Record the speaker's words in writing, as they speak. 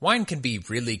Wine can be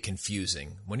really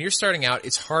confusing. When you're starting out,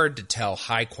 it's hard to tell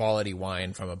high-quality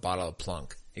wine from a bottle of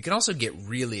plunk. It can also get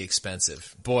really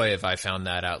expensive. Boy, have I found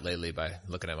that out lately by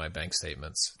looking at my bank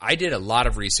statements. I did a lot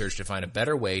of research to find a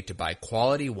better way to buy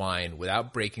quality wine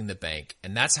without breaking the bank,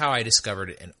 and that's how I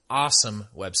discovered an awesome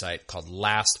website called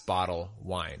Last Bottle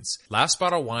Wines. Last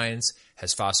Bottle Wines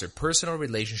has fostered personal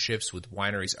relationships with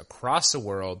wineries across the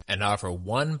world and offer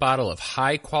one bottle of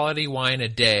high-quality wine a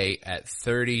day at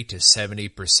 30 to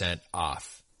 70%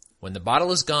 off. When the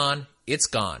bottle is gone, it's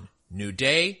gone. New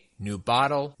day, new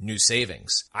bottle, new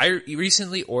savings. I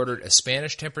recently ordered a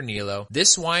Spanish Tempranillo.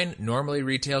 This wine normally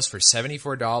retails for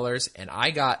 $74, and I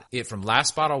got it from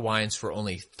Last Bottle Wines for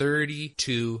only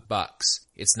 $32.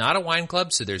 It's not a wine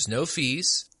club, so there's no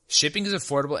fees. Shipping is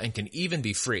affordable and can even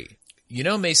be free. You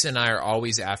know Mason and I are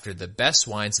always after the best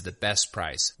wines at the best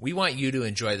price. We want you to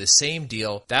enjoy the same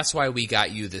deal. That's why we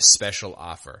got you this special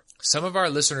offer. Some of our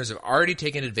listeners have already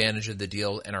taken advantage of the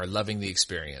deal and are loving the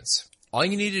experience. All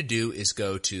you need to do is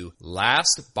go to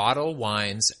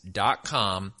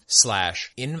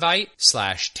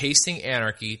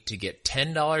lastbottlewines.com/invite/tastinganarchy to get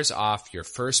 $10 off your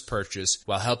first purchase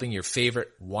while helping your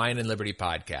favorite Wine and Liberty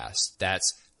podcast.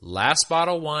 That's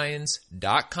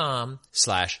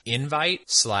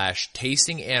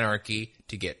lastbottlewines.com/invite/tastinganarchy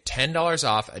to get $10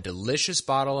 off a delicious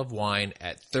bottle of wine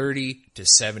at 30 to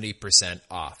 70%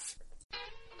 off.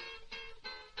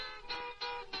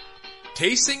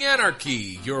 Tasting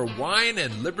Anarchy, your Wine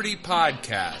and Liberty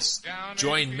podcast.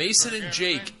 Join Mason and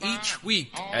Jake each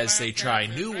week as they try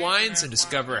new wines and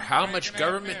discover how much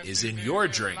government is in your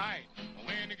drink.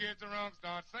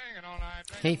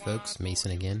 Hey folks,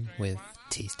 Mason again with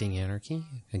Tasting Anarchy.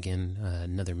 Again,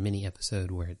 another mini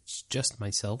episode where it's just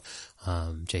myself.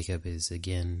 Jacob is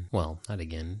again, well, not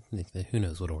again, who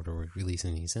knows what order we're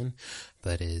releasing these in,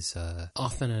 but is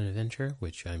off on an adventure,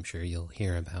 which I'm sure you'll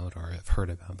hear about or have heard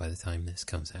about by the time this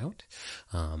comes out.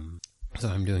 So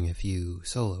I'm doing a few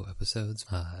solo episodes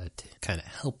to kind of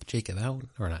help Jacob out,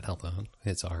 or not help out,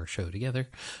 it's our show together,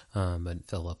 but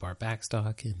fill up our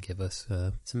backstock and give us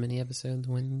some mini episodes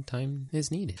when time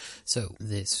is needed. So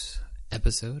this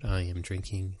episode, I am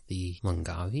drinking the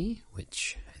Longavi,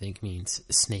 which I think means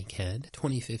snakehead,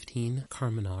 2015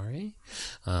 Carmenere.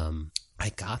 I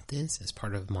got this as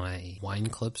part of my wine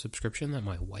club subscription that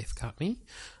my wife got me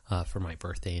for my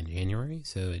birthday in January.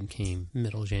 So it came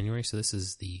middle January. So this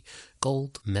is the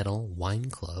Gold Medal Wine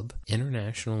Club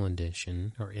International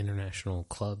Edition, or International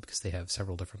Club, because they have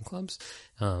several different clubs.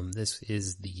 This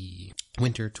is the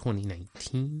Winter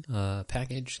 2019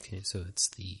 package. Okay, so it's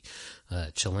the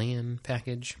Chilean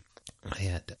package. I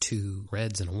had 2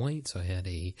 reds and a white, so I had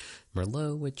a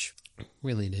Merlot, which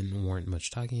really didn't warrant much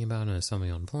talking about, and a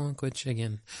Sauvignon Blanc, which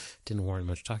again didn't warrant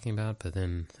much talking about. But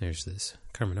then there's this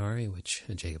Carmenere, which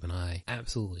Jacob and I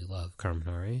absolutely love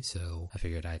Carmenere, so I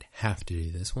figured I'd have to do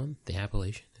this one. The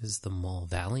appellation is the Mall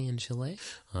Valley in Chile,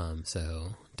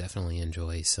 so definitely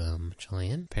enjoy some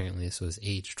Chilean. Apparently this was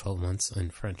aged 12 months in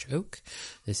French oak.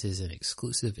 This is an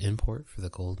exclusive import for the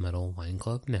Gold Medal Wine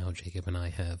Club. Now Jacob and I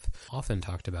have often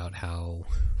talked about how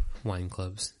wine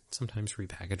clubs sometimes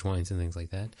repackage wines and things like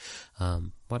that.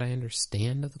 What I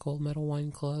understand of the Gold Medal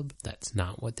Wine Club, that's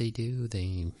not what they do.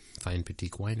 They find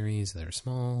boutique wineries that are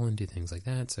small and do things like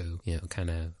that. So, kind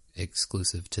of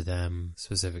exclusive to them,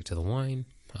 specific to the wine.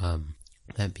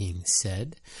 That being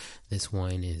said, this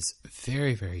wine is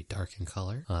very, very dark in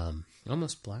color.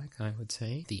 Almost black, I would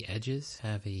say. The edges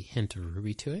have a hint of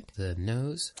ruby to it. The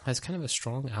nose has kind of a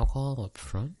strong alcohol up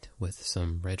front with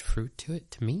some red fruit to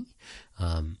it, to me.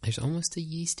 There's almost a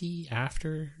yeasty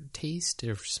aftertaste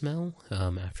or smell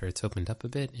after it's opened up a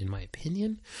bit, in my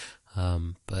opinion.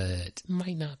 But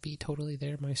might not be totally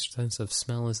there. My sense of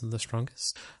smell isn't the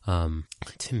strongest.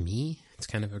 To me, it's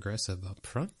kind of aggressive up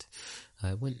front.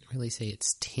 I wouldn't really say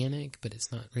it's tannic, but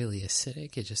it's not really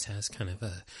acidic. It just has kind of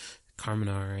a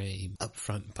Carmenere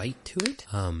upfront bite to it.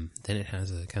 Then it has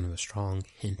a kind of a strong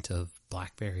hint of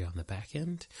blackberry on the back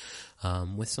end,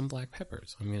 with some black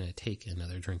peppers. I'm going to take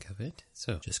another drink of it,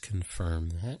 so just confirm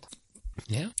that.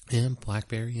 Yeah, and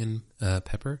blackberry and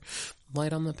pepper.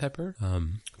 Light on the pepper.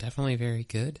 Definitely very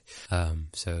good.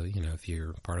 So, if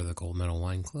you're part of the Gold Medal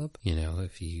Wine Club,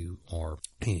 if you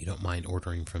don't mind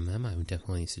ordering from them, I would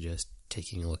definitely suggest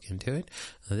taking a look into it.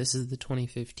 This is the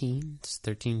 2015. It's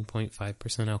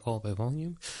 13.5% alcohol by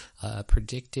volume.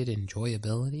 Predicted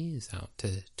enjoyability is out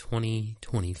to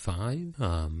 2025.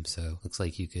 So looks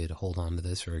like you could hold on to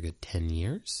this for a good 10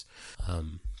 years.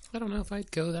 I don't know if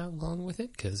I'd go that long with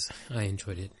it because I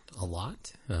enjoyed it a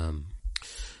lot.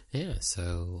 Yeah,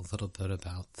 so a little bit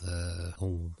about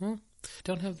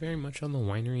don't have very much on the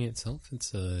winery itself.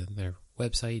 It's their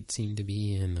website seemed to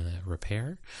be in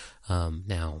repair.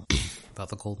 Now, about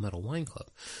the Gold Medal Wine Club.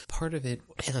 Part of it,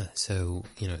 so,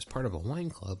 as part of a wine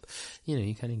club,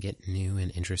 you kind of get new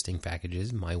and interesting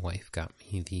packages. My wife got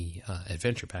me the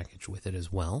adventure package with it as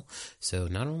well. So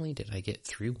not only did I get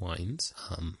 3 wines,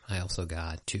 I also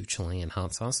got 2 Chilean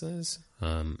hot sauces,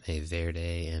 a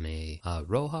Verde and a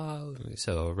Roja,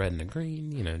 so a red and a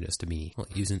green, just to be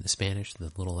using the Spanish,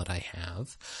 the little that I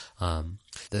have.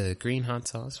 The green hot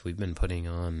sauce, we've been putting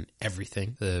on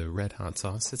everything. The red hot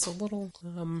sauce, it's a little,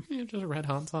 just a red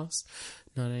hot sauce.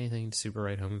 Not anything to super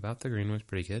write home about. The green was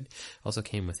pretty good. Also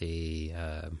came with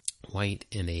a white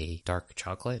and a dark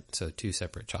chocolate, so 2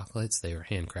 separate chocolates. They were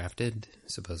handcrafted,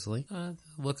 supposedly. The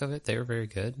look of it, they were very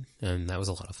good, and that was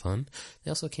a lot of fun. They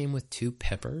also came with 2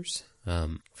 peppers.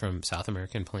 From South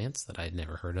American plants that I'd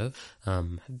never heard of.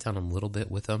 I've done a little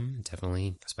bit with them.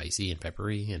 Definitely spicy and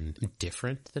peppery and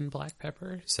different than black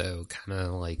pepper. So kind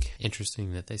of like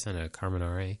interesting that they sent a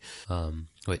Carbonara,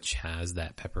 which has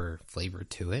that pepper flavor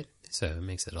to it. So it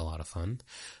makes it a lot of fun.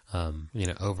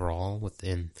 Overall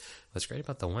what's great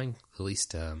about the wine, at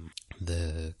least,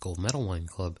 the Gold Medal Wine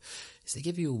Club, is they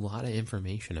give you a lot of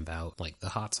information about, like, the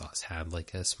hot sauce had,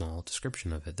 like, a small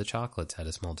description of it. The chocolates had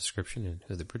a small description and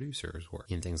who the producers were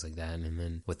and things like that. And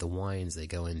then with the wines, they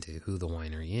go into who the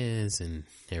winery is and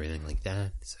everything like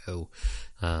that. So,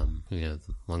 the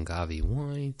Longavi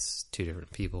wines, 2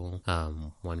 different people,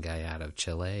 one guy out of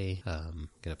Chile,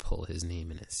 gonna pull his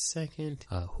name in a second,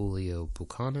 Julio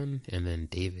Buchanan, and then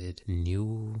David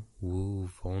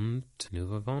Nieuwevont,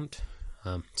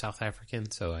 South African,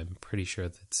 so I'm pretty sure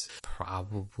that's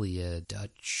probably a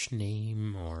Dutch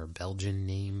name or Belgian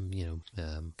name,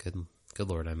 good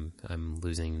Lord, I'm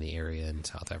losing the area in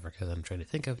South Africa that I'm trying to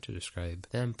think of to describe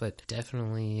them, but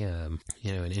definitely, an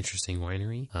interesting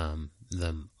winery.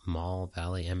 The Maule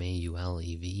Valley, Maule,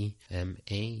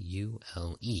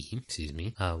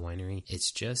 winery.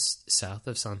 It's just south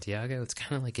of Santiago. It's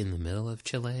kind of like in the middle of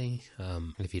Chile.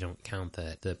 If you don't count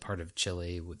that the part of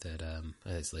Chile with that,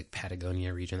 is like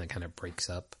Patagonia region that kind of breaks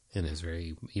up and is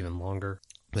very even longer,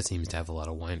 but seems to have a lot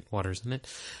of wine waters in it.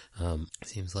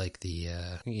 Seems like the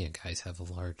guys have a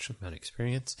large amount of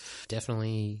experience.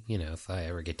 Definitely, if I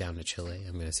ever get down to Chile,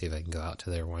 I'm going to see if I can go out to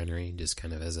their winery, just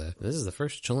kind of this is the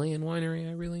first Chilean winery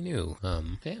I really knew.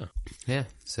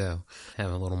 So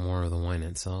have a little more of the wine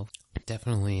itself.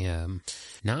 Definitely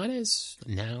not as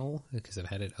now, because I've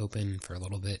had it open for a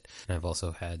little bit, and I've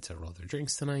also had several other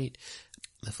drinks tonight.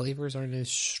 The flavors aren't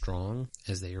as strong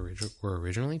as they were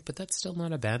originally, but that's still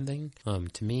not a bad thing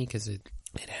to me, because it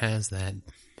has that,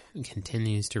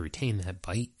 continues to retain that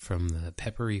bite from the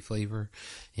peppery flavor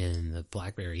and the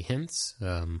blackberry hints.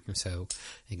 So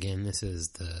again, this is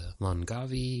the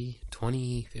Longavi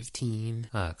 2015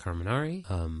 Carbonara.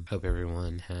 Hope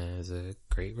everyone has a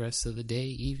great rest of the day,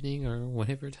 evening, or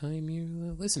whatever time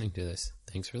you're listening to this.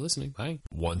 Thanks for listening. Bye.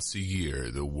 Once a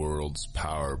year, the world's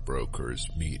power brokers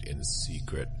meet in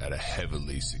secret at a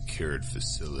heavily secured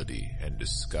facility and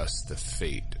discuss the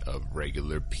fate of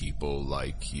regular people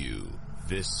like you.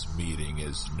 This meeting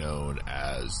is known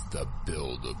as the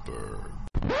Bilderberg.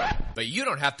 But you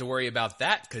don't have to worry about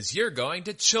that, because you're going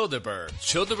to Childeberg.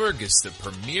 Childeberg is the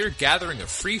premier gathering of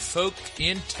free folk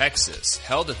in Texas,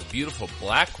 held at the beautiful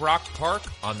Black Rock Park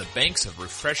on the banks of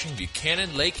refreshing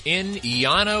Buchanan Lake in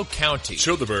Llano County.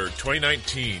 Childeberg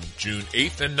 2019, June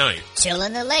 8th and 9th. Chill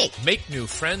in the lake. Make new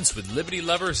friends with liberty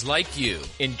lovers like you.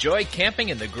 Enjoy camping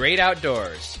in the great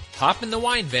outdoors. Hop in the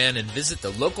wine van and visit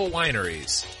the local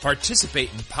wineries.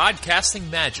 Participate in podcasting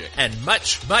magic and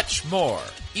much, much more.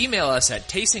 Email us at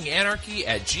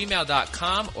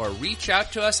tastinganarchy@gmail.com or reach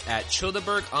out to us at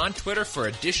Childeberg on Twitter for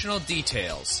additional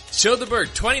details.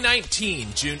 Childeberg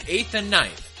 2019, June 8th and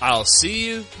 9th. I'll see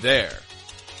you there.